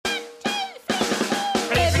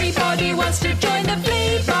wants to join the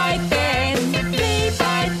flea bite band. The flea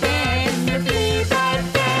bite band. The flea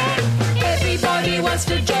bite band. Everybody wants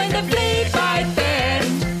to join the flea bite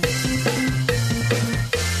band.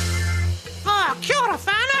 Oh, kia ora,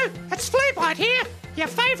 whānau. It's Fleabite here, your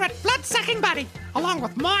favourite blood-sucking buddy, along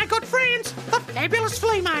with my good friends, the Fabulous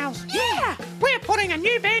Flea Males. Yeah! We're putting a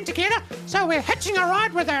new band together, so we're hitching a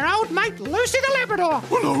ride with our old mate Lucy the Labrador.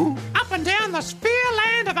 Hello. Up and down the spear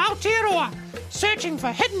land of Aotearoa, searching for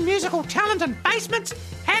hidden musical talent in basements,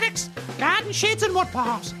 attics, garden sheds and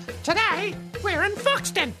woodpiles. Today, we're in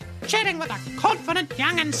Foxton, chatting with a confident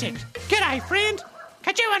young insect. G'day, friend.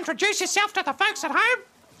 Could you introduce yourself to the folks at home?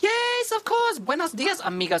 Yes, of course. Buenos dias,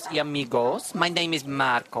 amigas y amigos. My name is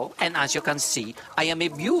Marco, and as you can see, I am a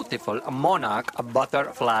beautiful monarch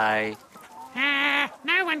butterfly.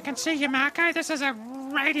 No one can see you, Marco. This is a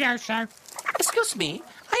radio show. Excuse me,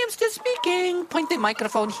 I am still speaking. Point the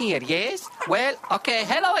microphone here, yes? Well, okay,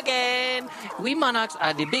 hello again. We monarchs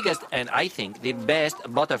are the biggest and I think the best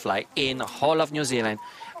butterfly in the whole of New Zealand.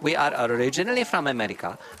 We are originally from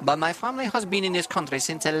America, but my family has been in this country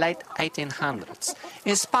since the late 1800s.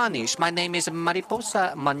 In Spanish, my name is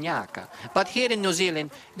Mariposa Maniaca, but here in New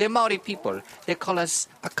Zealand, the Maori people, they call us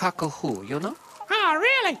a kakahu, you know? Oh,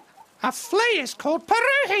 really? A flea is called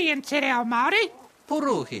Puruhi in Te Reo Māori.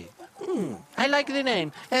 Puruhi. I like the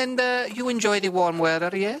name. And you enjoy the warm weather,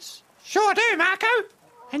 yes? Sure do, Marco.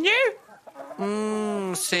 And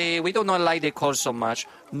you? See, we do not like the cold so much,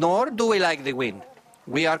 nor do we like the wind.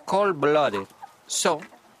 We are cold-blooded, so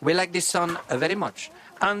we like the sun very much.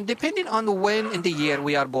 And depending on when in the year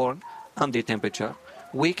we are born and the temperature,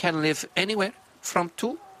 we can live anywhere from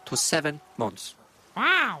 2 to 7 months.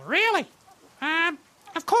 Wow, really?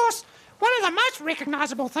 Of course, one of the most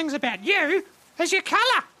recognisable things about you is your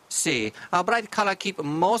colour. See, our bright color keep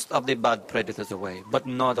most of the bad predators away, but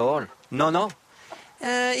not all. No.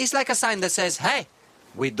 It's like a sign that says, hey,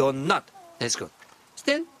 we do not taste good.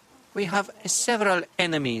 Still, we have several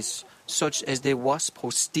enemies, such as the wasp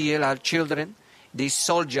who steal our children, the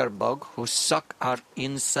soldier bug who suck our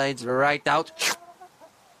insides right out,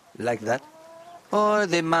 like that, or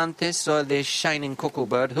the mantis or the shining cuckoo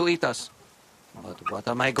bird who eat us. But what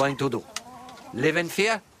am I going to do? Live in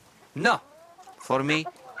fear? No. For me,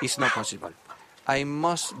 it's not possible. I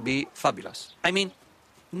must be fabulous. I mean,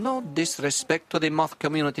 no disrespect to the moth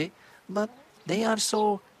community, but they are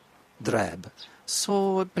so drab,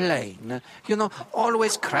 so plain. You know,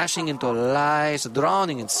 always crashing into lies,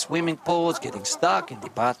 drowning in swimming pools, getting stuck in the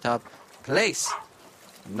bathtub. Please,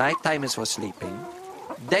 nighttime is for sleeping,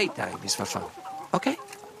 daytime is for fun. Okay?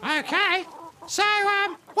 Okay. So,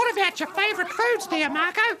 what about your favourite foods, dear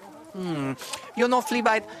Marco? You know,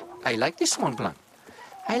 Fleabite, I like this one plant.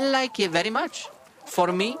 I like it very much.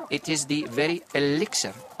 For me, it is the very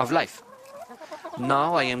elixir of life.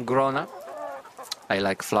 Now I am grown up. I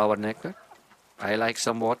like flower nectar. I like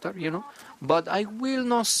some water, you know. But I will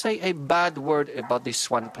not say a bad word about this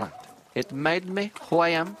one plant. It made me who I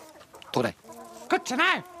am today. Good to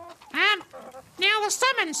know. Now with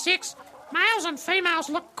some insects, males and females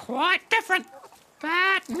look quite different.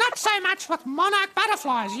 But not so much with monarch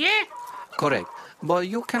butterflies, yeah? Correct. But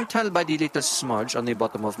you can tell by the little smudge on the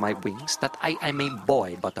bottom of my wings that I am a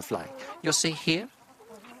boy butterfly. You see here?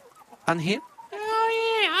 And here?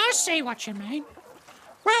 Oh, yeah, I see what you mean.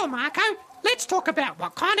 Well, Marco, let's talk about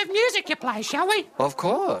what kind of music you play, shall we? Of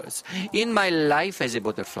course. In my life as a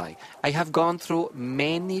butterfly, I have gone through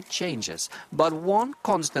many changes. But one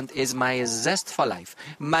constant is my zest for life,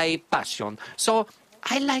 my passion. So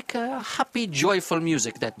I like happy, joyful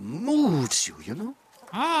music that moves you, you know?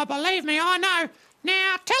 Oh, believe me, I know.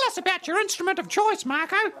 Now, tell us about your instrument of choice,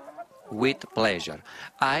 Marco. With pleasure.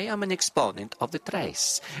 I am an exponent of the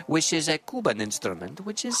tres, which is a Cuban instrument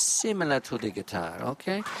which is similar to the guitar,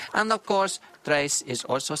 okay? And of course, tres is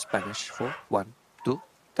also Spanish for 1, 2,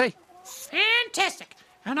 3. Fantastic.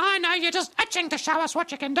 And I know you're just itching to show us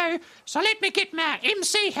what you can do, so let me get my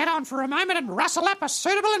MC hat on for a moment and rustle up a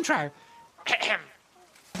suitable intro.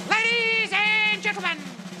 Ladies and gentlemen,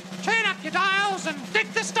 turn up your dials and dig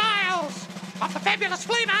the styles of the Fabulous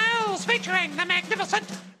Flea Males featuring the magnificent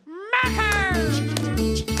Marco!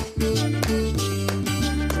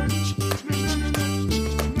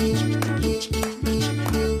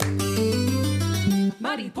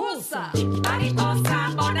 Mariposa,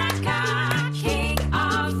 Mariposa Monarca, king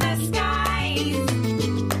of the skies.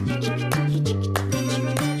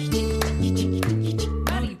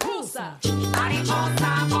 Mariposa,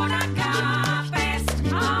 Mariposa Monarca, best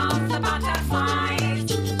of the butterflies.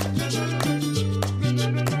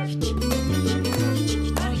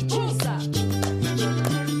 Mariposa,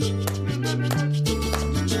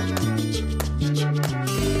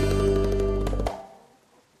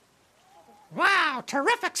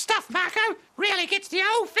 terrific stuff, Marco. Really gets the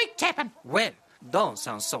old feet tapping. Well, don't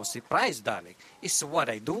sound so surprised, darling. It's what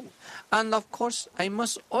I do. And of course, I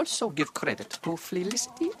must also give credit to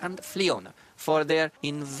Felicity and Fiona for their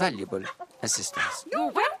invaluable assistance.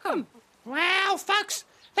 You're welcome. Well, folks,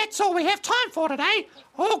 that's all we have time for today.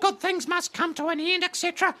 All good things must come to an end,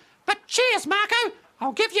 etc. But cheers, Marco.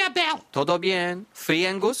 I'll give you a bell. Todo bien. Free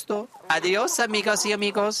and gusto. Adios, amigos y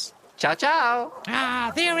amigos. Ciao, ciao.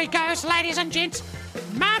 Ah, there he goes, ladies and gents.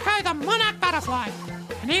 Marco the Monarch Butterfly.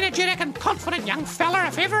 An energetic and confident young fella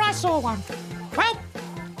if ever I saw one. Well,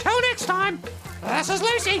 till next time, this is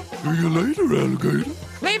Lucy, See you later, alligator.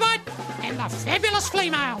 Fleabite, and the fabulous flea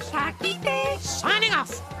males. Signing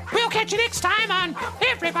off. We'll catch you next time on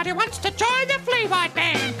Everybody Wants to Join the Fleabite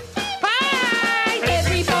Band. Bye!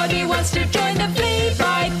 Everybody wants to join the flea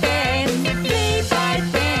bite band. The flea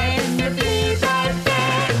bite band. The flea bite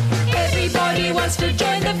band. Everybody wants to